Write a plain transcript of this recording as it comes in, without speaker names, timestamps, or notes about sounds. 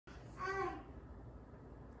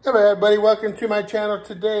Hello everybody, welcome to my channel.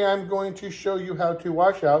 Today I'm going to show you how to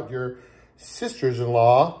wash out your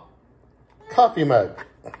sister's-in-law coffee mug.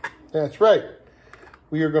 That's right.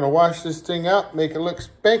 We are going to wash this thing out, make it look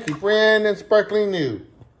spanky, brand and sparkling new.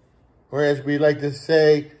 Or as we like to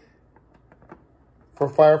say, for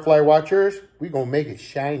Firefly watchers, we're going to make it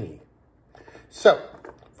shiny. So,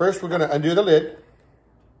 first we're going to undo the lid.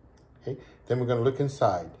 Okay. Then we're going to look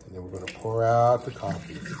inside. And then we're going to pour out the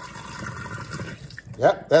coffee.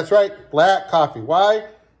 Yep, that's right, black coffee. Why?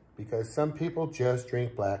 Because some people just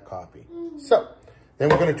drink black coffee. So, then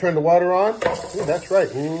we're going to turn the water on. Ooh, that's right.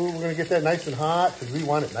 Ooh, we're going to get that nice and hot because we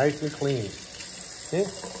want it nice and clean. Okay?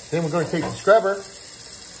 Then we're going to take the scrubber.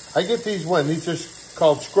 I get these These are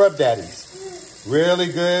called Scrub Daddies.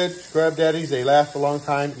 Really good Scrub Daddies. They last a long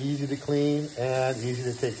time, easy to clean, and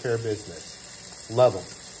easy to take care of business. Love them.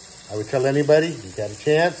 I would tell anybody, you got a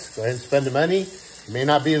chance, go ahead and spend the money. It may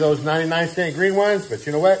not be those 99-cent green ones, but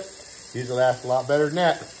you know what? These will last a lot better than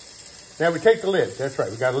that. Now we take the lid. That's right.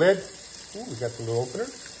 We got a lid. Ooh, we got the little opener.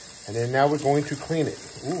 And then now we're going to clean it.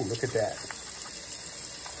 Ooh, look at that.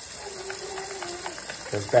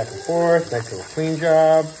 Goes back and forth. Nice little clean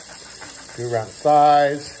job. Do around the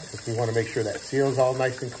sides. Because we want to make sure that seal's all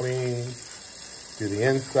nice and clean. Do the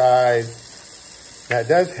inside. Now it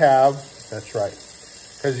does have, that's right.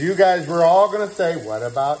 Because you guys were all going to say, what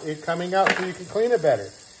about it coming out so you can clean it better?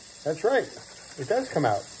 That's right. It does come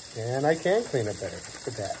out. And I can clean it better. Look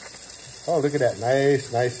at that. Oh, look at that.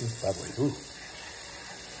 Nice, nice and bubbly. Ooh.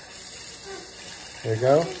 There you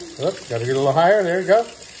go. Oops, got to get a little higher. There you go.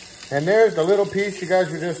 And there's the little piece you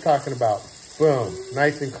guys were just talking about. Boom.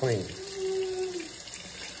 Nice and clean.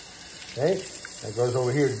 Okay. That goes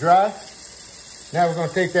over here to dry. Now we're going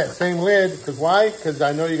to take that same lid. Because why? Because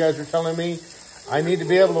I know you guys are telling me I need to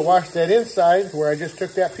be able to wash that inside where I just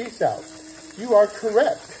took that piece out. You are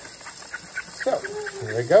correct. So,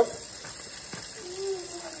 here we go.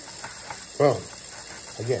 Boom.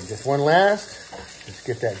 Again, just one last. Let's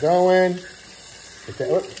get that going. Get that,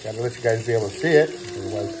 oops, gotta let you guys be able to see it.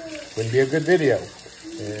 Otherwise, wouldn't be a good video.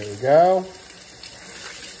 There we go.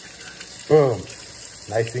 Boom.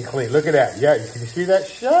 Nice and clean. Look at that. Yeah, can you see that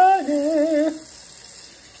shiny?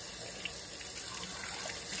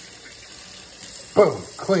 Boom,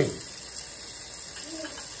 clean.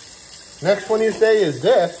 Next one you say is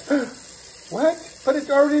this. What? But it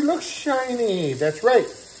already looks shiny. That's right.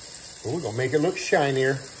 Well, we're going to make it look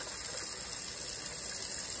shinier.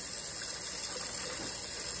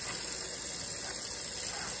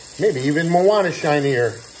 Maybe even Moana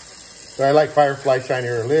shinier. So I like Firefly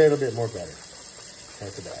shinier a little bit more better.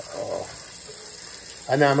 Look at that. Oh.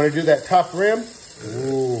 And now I'm going to do that top rim.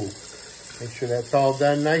 Ooh. Make sure that's all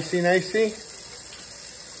done nicey.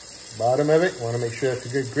 Bottom of it, want to make sure that's a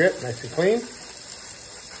good grip, nice and clean.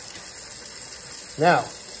 Now,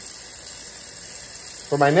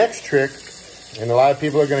 for my next trick, and a lot of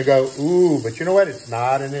people are going to go, ooh, but you know what? It's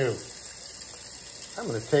not a new. I'm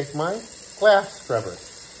going to take my glass scrubber.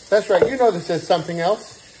 That's right, you know this is something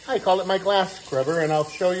else. I call it my glass scrubber, and I'll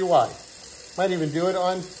show you why. Might even do it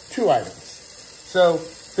on 2 items. So,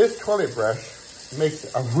 this toilet brush makes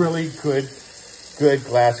a really good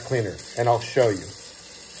glass cleaner, and I'll show you.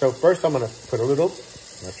 So first I'm going to put a little,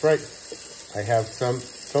 that's right, I have some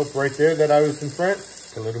soap right there that I was in front,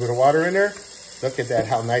 put a little bit of water in there. Look at that,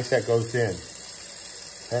 how nice that goes in.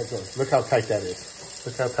 That goes, look how tight that is.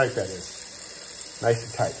 Look how tight that is. Nice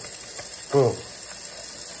and tight. Boom.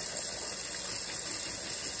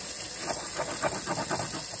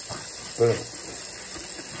 Boom.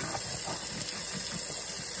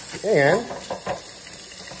 And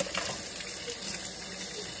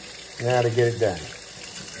now to get it done.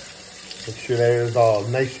 Make sure that it is all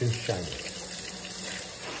nice and shiny.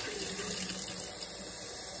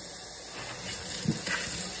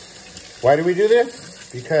 Why do we do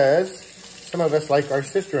this? Because some of us like our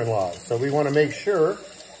sister-in-laws. So we want to make sure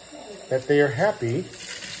that they are happy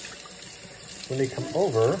when they come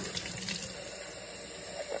over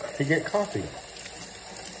to get coffee.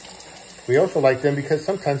 We also like them because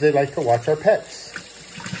sometimes they like to watch our pets.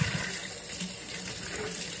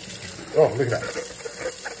 Oh, look at that.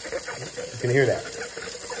 You can hear that.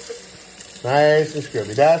 Nice and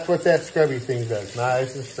scrubby. That's what that scrubby thing does.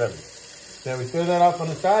 Nice and scrubby. Now we throw that off on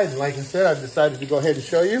the side, and like I said, I've decided to go ahead and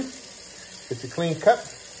show you. It's a clean cup.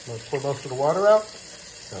 I'm going to pour most of the water out.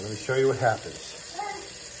 Now let me show you what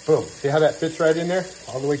happens. Boom. See how that fits right in there?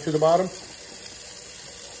 All the way to the bottom.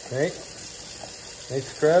 Okay. Nice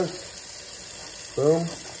scrubs. Boom.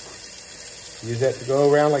 Use that to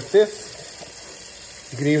go around like this.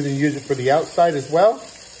 You can even use it for the outside as well.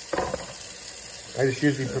 I just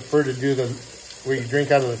usually prefer to do the where you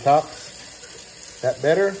drink out of the top. That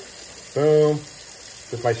better? Boom.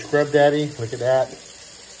 With my Scrub Daddy, look at that.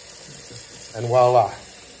 And voila.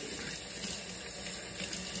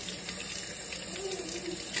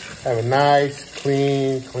 Have a nice,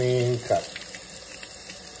 clean cup.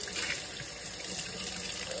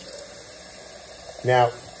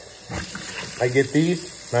 Now, I get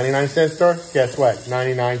these, 99-cent store. Guess what?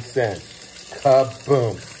 99 cents.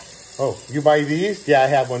 Kaboom. Oh, you buy these? Yeah, I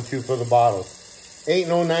have one too for the bottles. Ain't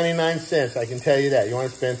no 99 cents, I can tell you that. You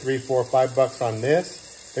want to spend $3, $4, $5 on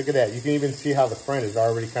this? Look at that. You can even see how the front is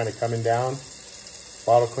already kind of coming down.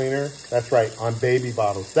 Bottle cleaner. That's right, on baby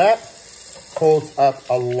bottles. That holds up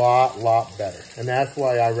a lot better. And that's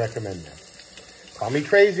why I recommend them. Call me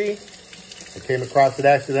crazy. I came across it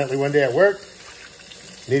accidentally one day at work.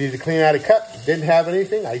 Needed to clean out a cup. Didn't have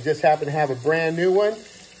anything. I just happened to have a brand new one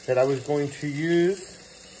that I was going to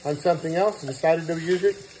use on something else. Decided to use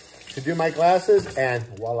it to do my glasses. And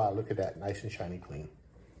voila, look at that. Nice and shiny clean.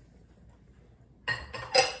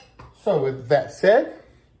 So with that said,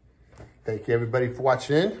 thank you everybody for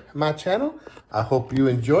watching my channel. I hope you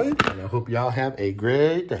enjoyed, and I hope y'all have a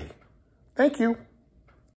great day. Thank you.